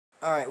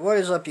Alright, what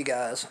is up, you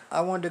guys?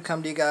 I wanted to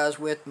come to you guys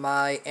with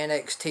my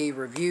NXT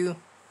review.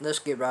 Let's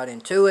get right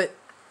into it.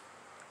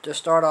 To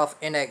start off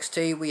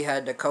NXT, we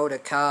had Dakota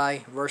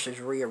Kai versus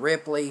Rhea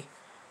Ripley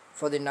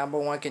for the number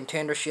one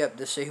contendership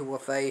to see who will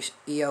face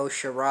Io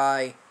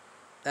Shirai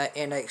at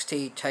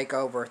NXT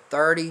TakeOver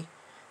 30.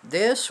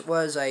 This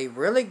was a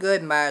really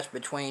good match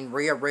between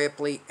Rhea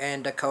Ripley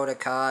and Dakota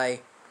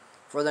Kai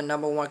for the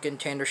number one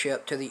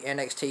contendership to the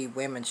NXT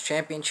Women's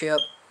Championship.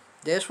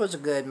 This was a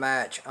good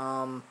match.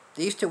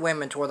 These two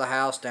women tore the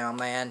house down,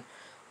 man.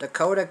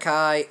 Dakota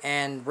Kai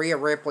and Rhea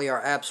Ripley are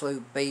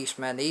absolute beasts,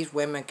 man. These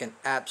women can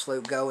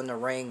absolute go in the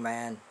ring,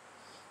 man.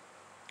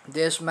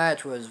 This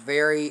match was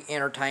very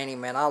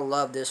entertaining, man. I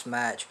love this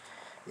match.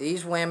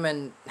 These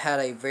women had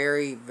a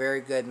very,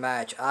 very good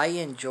match. I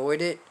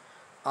enjoyed it.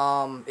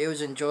 It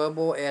was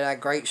enjoyable. It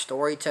had great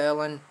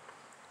storytelling.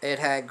 It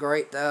had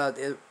great,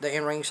 the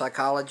in-ring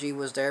psychology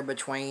was there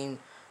between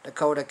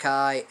Dakota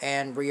Kai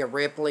and Rhea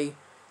Ripley.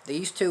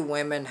 These two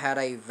women had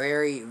a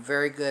very,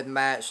 very good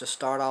match to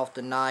start off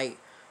the night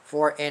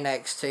for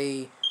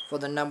NXT for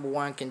the number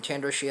one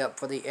contendership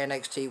for the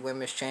NXT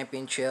Women's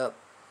Championship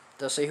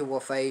to see who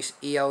will face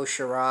Io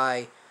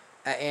Shirai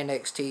at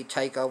NXT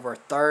TakeOver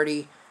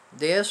 30.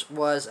 This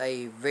was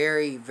a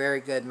very, very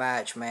good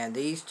match, man.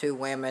 These two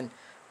women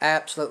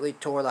absolutely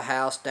tore the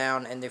house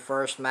down in the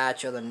first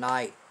match of the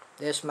night.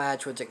 This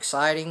match was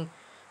exciting.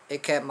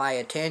 It kept my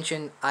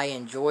attention. I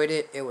enjoyed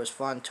it. It was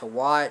fun to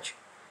watch.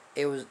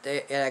 It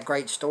had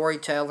great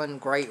storytelling,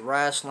 great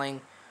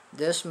wrestling.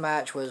 This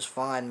match was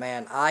fun,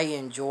 man. I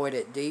enjoyed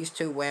it. These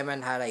two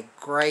women had a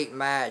great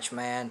match,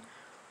 man.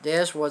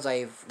 This was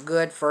a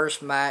good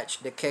first match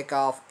to kick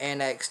off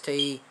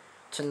NXT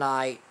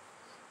tonight.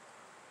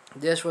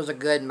 This was a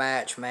good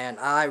match, man.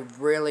 I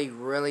really,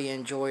 really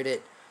enjoyed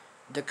it.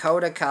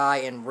 Dakota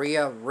Kai and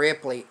Rhea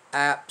Ripley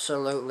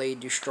absolutely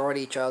destroyed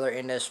each other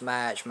in this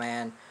match,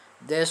 man.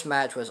 This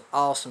match was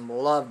awesome.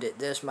 Loved it.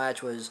 This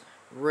match was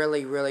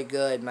really, really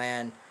good,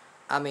 man.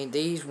 I mean,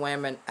 these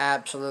women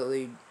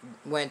absolutely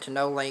went to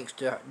no lengths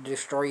to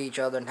destroy each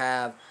other and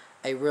have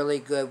a really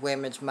good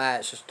women's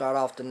match to start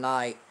off the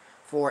night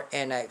for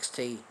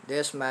NXT.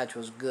 This match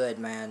was good,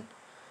 man.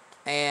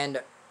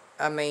 And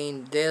I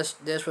mean, this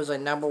was a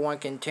number one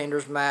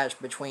contenders match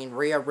between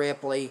Rhea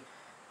Ripley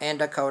and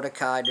Dakota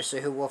Kai to see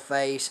who will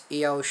face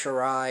Io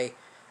Shirai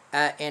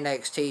at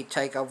NXT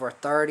TakeOver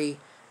 30.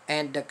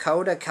 And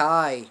Dakota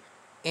Kai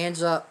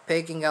ends up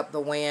picking up the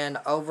win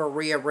over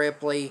Rhea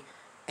Ripley,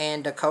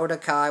 and Dakota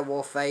Kai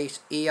will face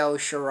Io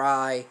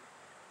Shirai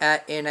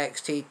at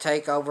NXT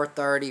TakeOver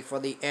 30 for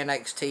the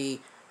NXT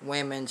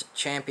Women's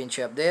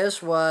Championship.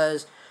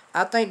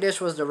 I think this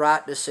was the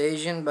right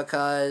decision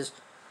because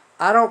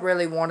I don't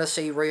really want to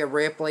see Rhea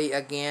Ripley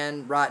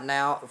again right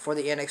now for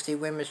the NXT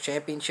Women's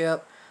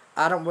Championship.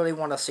 I don't really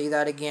want to see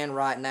that again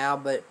right now,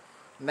 but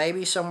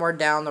maybe somewhere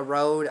down the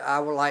road, I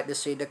would like to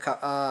see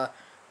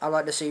I'd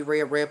like to see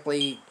Rhea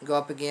Ripley go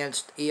up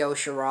against Io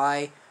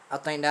Shirai. I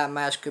think that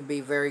match could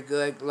be very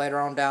good later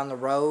on down the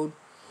road.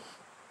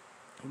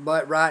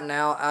 But right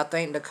now, I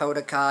think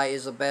Dakota Kai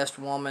is the best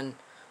woman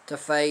to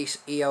face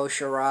Io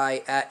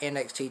Shirai at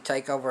NXT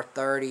TakeOver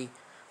 30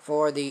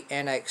 for the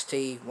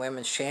NXT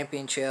Women's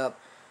Championship.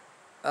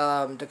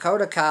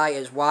 Dakota Kai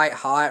is white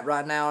hot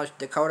right now.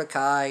 Dakota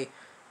Kai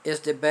is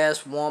the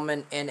best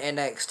woman in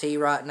NXT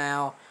right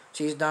now.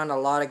 She's done a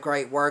lot of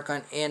great work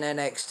in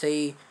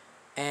NXT,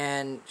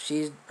 and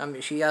she's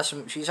had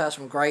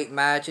some great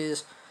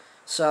matches.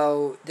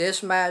 So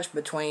this match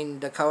between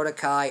Dakota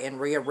Kai and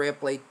Rhea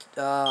Ripley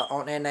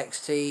on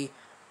NXT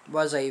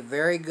was a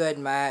very good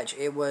match.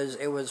 It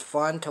was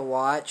fun to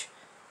watch.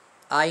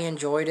 I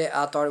enjoyed it.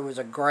 I thought it was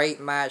a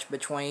great match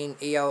between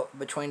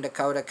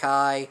Dakota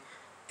Kai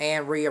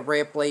and Rhea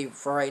Ripley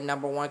for a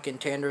number one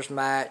contenders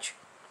match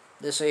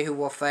to see who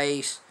will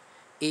face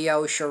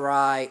Io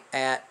Shirai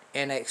at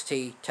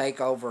NXT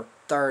TakeOver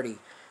 30.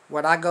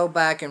 When I go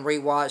back and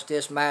rewatch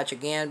this match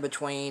again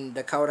between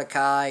Dakota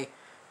Kai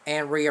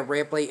and Rhea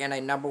Ripley in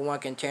a number one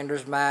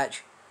contenders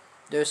match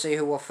to see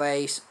who will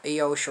face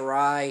Io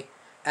Shirai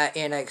at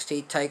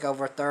NXT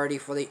TakeOver 30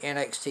 for the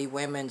NXT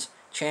Women's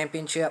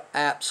Championship,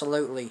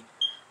 absolutely.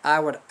 I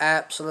would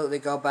absolutely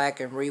go back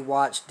and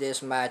rewatch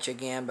this match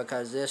again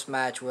because this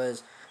match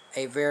was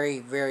a very,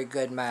 very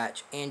good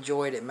match.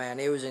 Enjoyed it, man.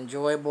 It was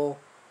enjoyable.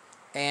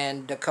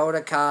 And Dakota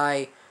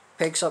Kai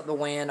picks up the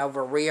win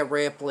over Rhea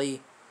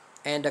Ripley.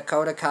 And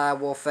Dakota Kai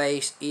will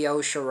face Io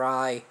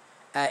Shirai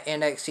at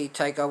NXT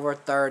TakeOver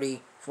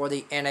 30 for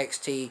the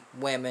NXT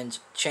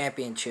Women's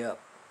Championship.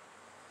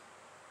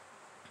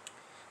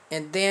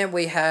 And then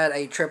we had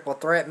a triple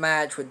threat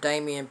match with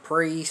Damian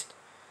Priest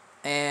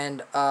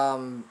and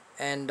and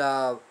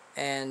I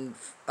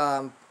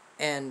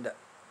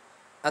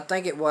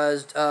think it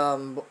was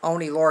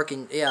Oney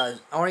Lorcan. Yeah,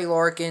 Oney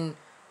Lorcan.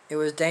 It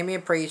was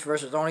Damian Priest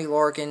versus Oney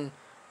Lorcan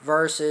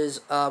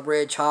versus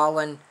Ridge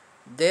Holland.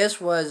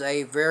 This was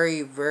a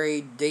very,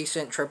 very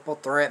decent triple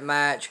threat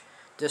match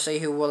to see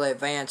who will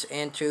advance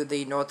into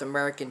the North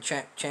American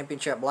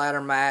Championship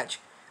ladder match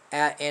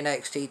at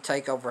NXT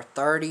TakeOver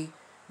 30.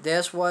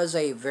 This was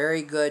a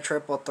very good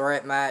triple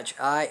threat match.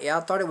 I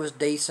thought it was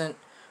decent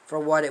for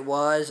what it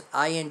was.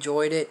 I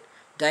enjoyed it.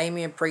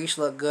 Damian Priest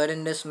looked good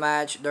in this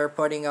match. They're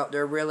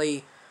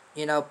really,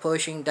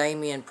 pushing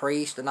Damian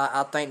Priest, and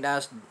I think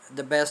that's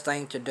the best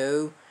thing to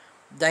do.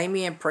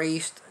 Damian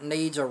Priest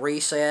needs a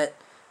reset,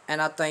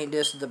 and I think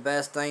this is the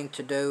best thing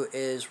to do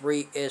is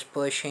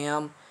push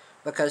him,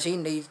 because he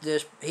needs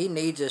this. He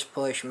needs this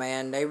push,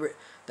 man.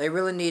 They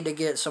really need to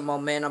get some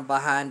momentum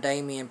behind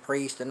Damian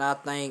Priest, and I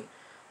think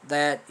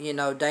that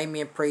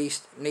Damian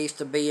Priest needs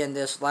to be in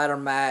this ladder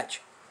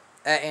match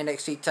at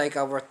NXT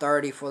Takeover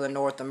 30 for the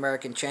North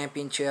American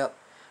Championship.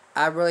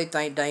 I really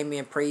think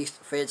Damian Priest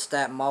fits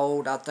that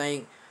mold. I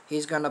think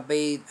he's gonna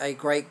be a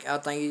great. I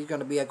think he's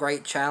gonna be a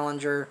great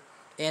challenger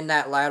in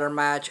that ladder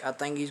match. I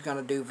think he's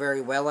gonna do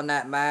very well in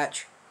that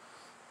match.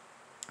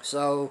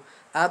 So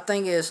I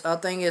think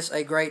it's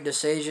a great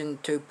decision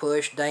to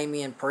push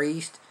Damian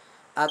Priest.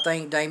 I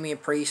think Damian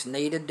Priest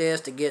needed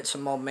this to get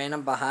some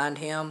momentum behind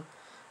him.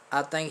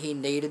 I think he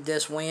needed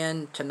this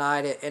win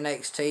tonight at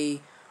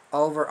NXT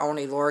over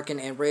Oney Lorcan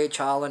and Ridge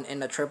Holland in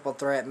the triple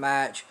threat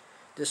match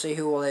to see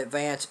who will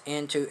advance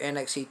into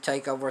NXT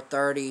TakeOver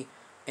 30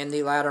 in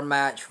the ladder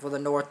match for the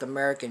North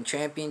American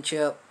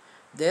Championship.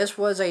 This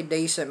was a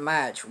decent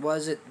match.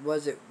 Was it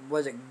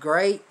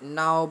great?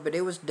 No, but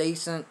it was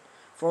decent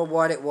for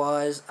what it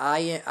was.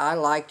 I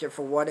liked it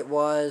for what it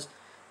was.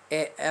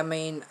 The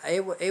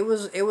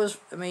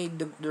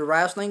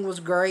wrestling was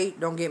great.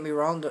 Don't get me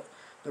wrong.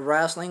 The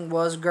wrestling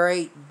was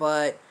great,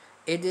 but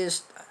it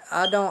just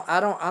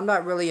I'm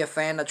not really a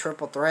fan of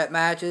triple threat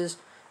matches.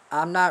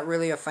 I'm not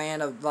really a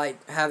fan of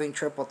like having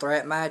triple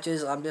threat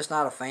matches. I'm just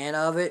not a fan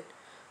of it.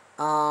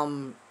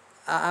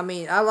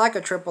 I like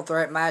a triple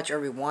threat match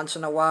every once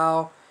in a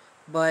while,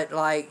 but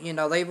like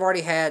they've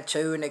already had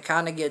two, and it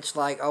kind of gets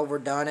like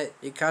overdone.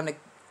 It kind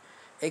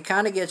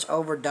of gets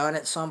overdone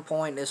at some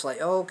point. It's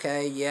like,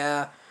 okay,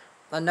 yeah,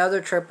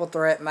 another triple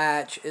threat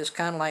match is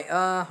kind of like,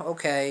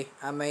 okay.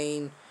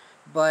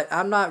 But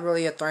I'm not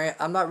really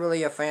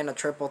a fan of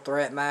triple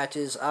threat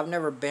matches. I've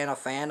never been a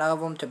fan of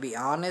them, to be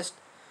honest.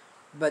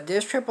 But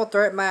this triple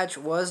threat match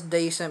was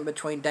decent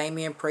between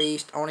Damian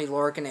Priest, Oney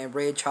Lorcan, and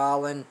Ridge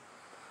Holland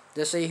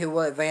to see who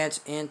will advance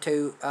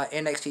into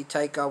NXT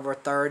Takeover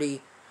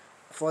 30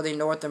 for the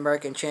North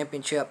American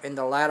Championship in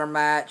the ladder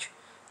match.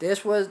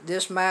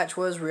 This match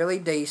was really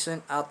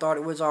decent. I thought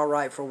it was all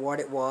right for what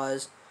it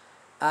was.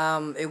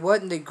 It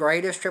wasn't the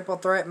greatest triple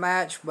threat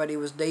match, but it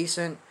was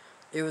decent.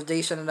 It was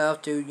decent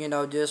enough to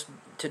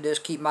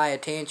just keep my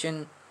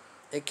attention.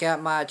 It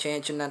kept my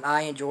attention, and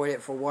I enjoyed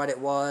it for what it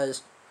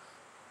was.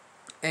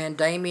 And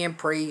Damian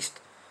Priest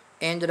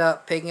ended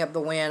up picking up the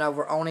win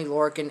over Oney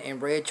Lorcan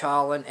and Ridge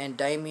Holland, and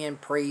Damian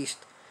Priest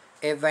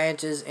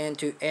advances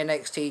into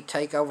NXT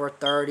TakeOver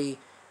 30,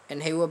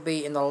 and he will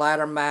be in the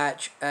ladder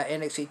match at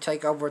NXT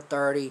TakeOver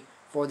 30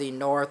 for the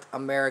North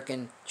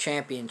American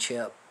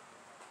Championship.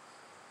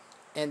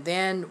 And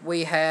then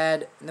we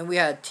had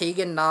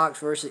Tegan Nox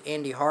versus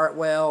Indi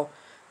Hartwell.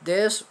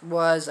 This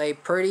was a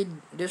pretty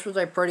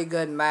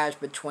good match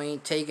between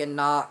Tegan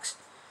Nox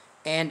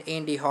and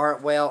Indi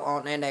Hartwell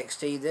on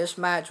NXT. This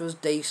match was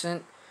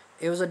decent.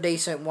 It was a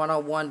decent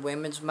one-on-one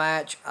women's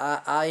match.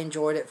 I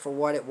enjoyed it for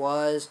what it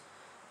was.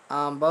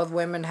 Both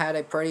women had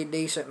a pretty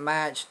decent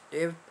match.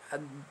 The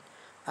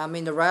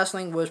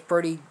wrestling was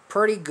pretty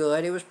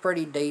good. It was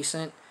pretty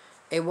decent.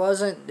 It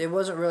wasn't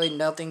really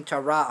nothing to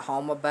write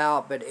home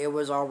about, but it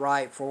was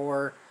alright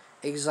for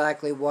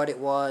exactly what it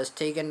was.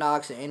 Tegan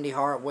Nox and Indi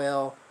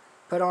Hartwell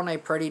put on a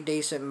pretty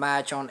decent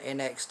match on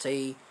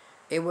NXT.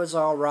 It was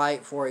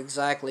alright for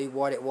exactly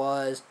what it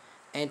was,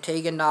 and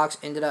Tegan Nox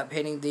ended up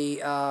hitting the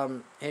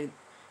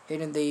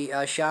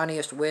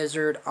shiniest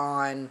wizard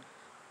on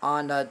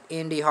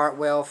Indi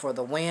Hartwell for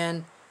the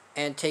win,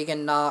 and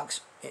Tegan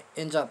Nox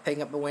ends up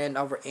picking up the win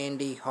over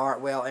Indi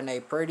Hartwell in a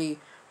pretty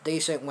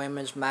decent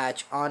women's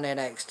match on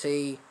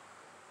NXT.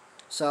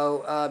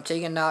 So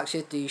Tegan Nox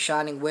hit the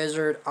Shining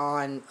Wizard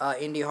on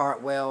Indi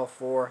Hartwell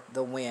for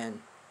the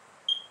win.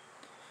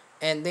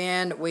 And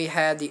then we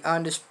had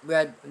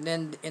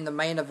then in the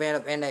main event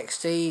of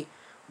NXT,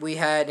 we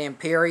had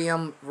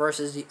Imperium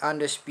versus the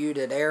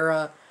Undisputed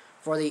Era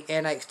for the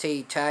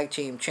NXT Tag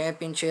Team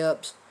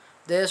Championships.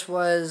 This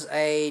was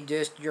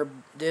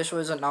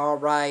an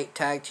alright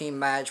tag team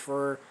match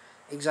for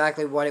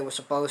exactly what it was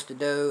supposed to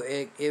do.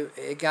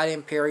 It got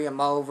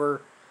Imperium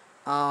over.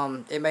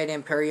 It made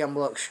Imperium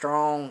look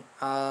strong.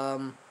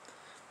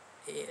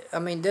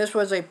 This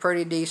was a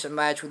pretty decent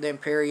match with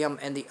Imperium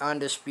and the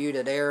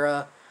Undisputed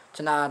Era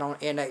tonight on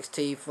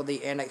NXT for the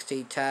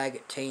NXT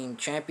Tag Team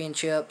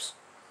Championships.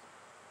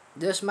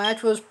 This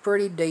match was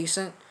pretty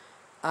decent.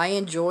 I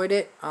enjoyed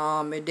it.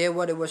 It did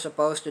what it was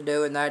supposed to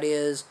do, and that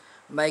is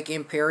make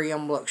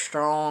Imperium look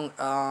strong.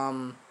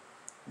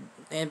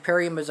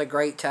 Imperium is a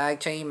great tag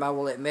team. I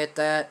will admit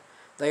that.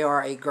 They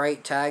are a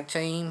great tag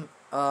team.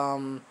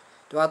 Do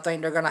I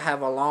think they're going to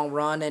have a long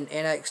run in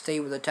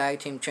NXT with the Tag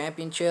Team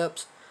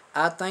Championships?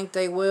 I think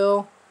they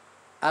will.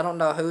 I don't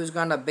know who's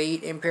going to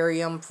beat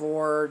Imperium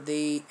for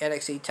the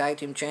NXT Tag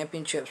Team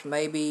Championships.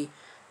 Maybe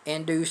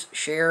Indus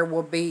Sher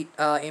will beat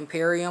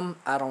Imperium.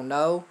 I don't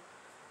know.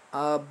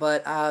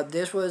 But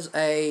this was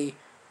a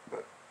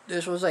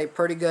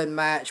pretty good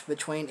match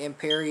between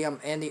Imperium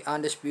and the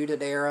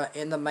Undisputed Era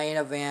in the main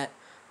event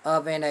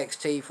of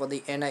NXT for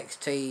the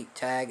NXT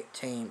Tag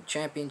Team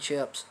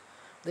Championships.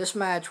 This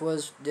match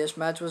was it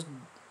was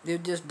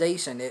just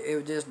decent. It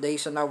was just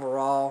decent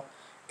overall.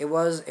 It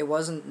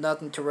wasn't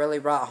nothing to really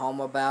write home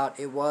about.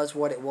 It was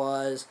what it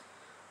was.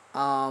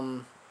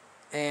 Um,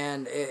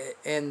 and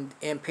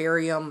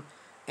Imperium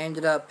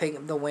ended up picking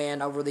up the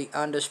win over the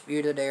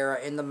Undisputed Era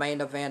in the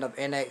main event of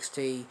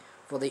NXT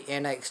for the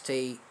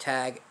NXT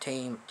Tag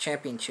Team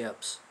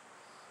Championships.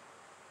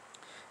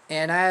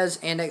 And as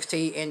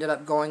NXT ended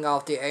up going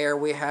off the air,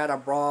 we had a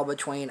brawl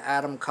between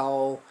Adam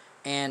Cole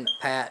and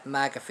Pat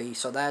McAfee.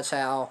 So that's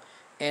how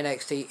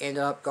NXT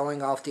ended up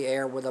going off the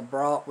air with a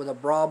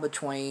brawl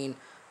between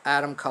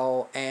Adam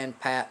Cole and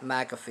Pat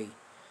McAfee.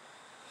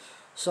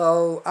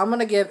 So I'm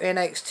gonna give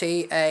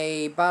NXT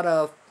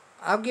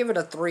I'll give it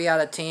a 3 out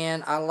of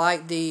 10. I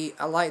like the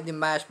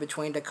match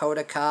between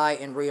Dakota Kai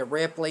and Rhea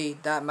Ripley.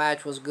 That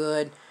match was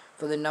good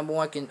for the number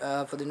one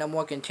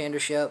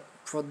contendership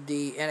for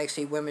the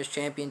NXT Women's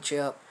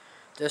Championship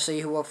to see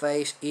who will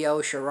face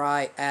Io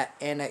Shirai at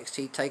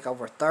NXT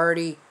Takeover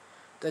 30.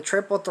 The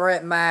triple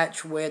threat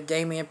match with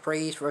Damian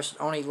Priest versus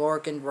Oney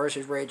Lorcan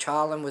versus Ridge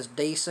Holland was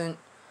decent.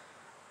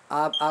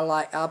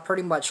 I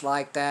pretty much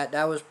like that.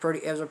 It was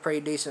a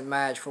pretty decent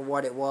match for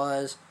what it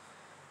was.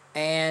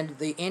 And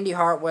the Indy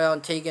Hartwell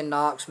and Tegan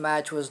Nox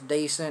match was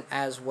decent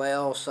as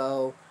well.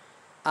 So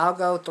I'll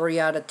go 3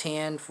 out of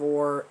 10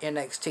 for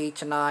NXT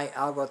tonight.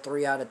 I'll go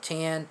 3 out of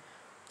 10.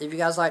 If you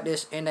guys like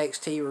this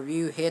NXT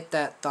review, hit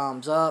that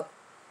thumbs up.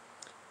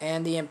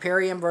 And the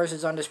Imperium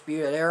versus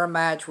Undisputed Era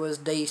match was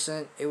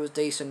decent. It was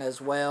decent as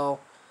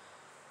well.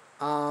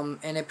 And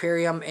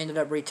Imperium ended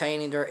up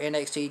retaining their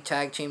NXT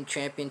Tag Team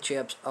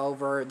Championships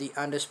over the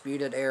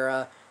Undisputed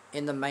Era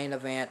in the main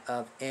event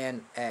of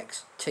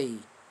NXT.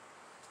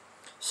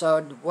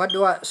 So where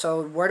do I see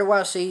where do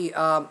I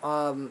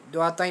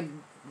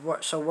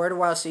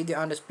see the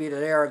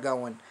Undisputed Era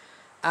going?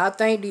 I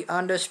think the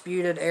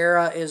Undisputed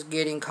Era is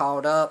getting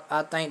called up.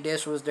 I think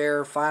this was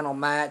their final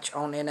match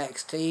on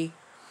NXT.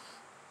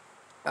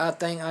 I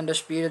think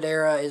Undisputed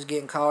Era is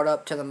getting called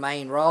up to the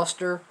main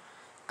roster.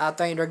 I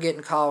think they're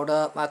getting called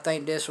up. I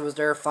think this was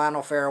their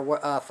final farewell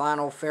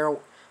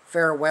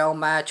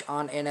match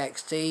on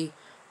NXT.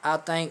 I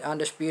think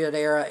Undisputed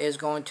Era is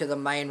going to the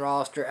main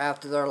roster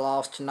after their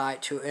loss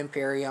tonight to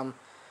Imperium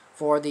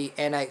for the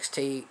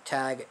NXT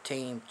Tag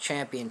Team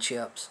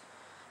Championships.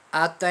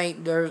 I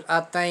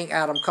think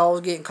Adam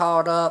Cole's getting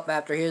called up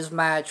after his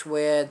match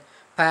with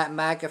Pat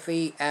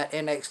McAfee at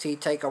NXT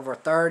Takeover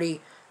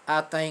 30. I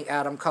think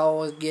Adam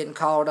Cole is getting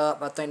called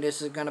up. I think this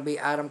is going to be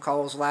Adam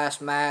Cole's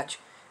last match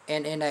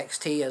in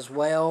NXT as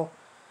well.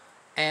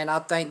 And I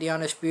think the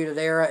Undisputed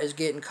Era is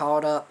getting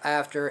called up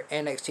after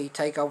NXT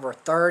Takeover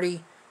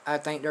 30. I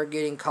think they're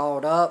getting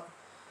called up.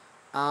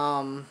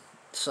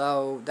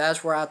 So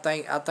that's where I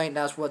think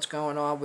that's what's going on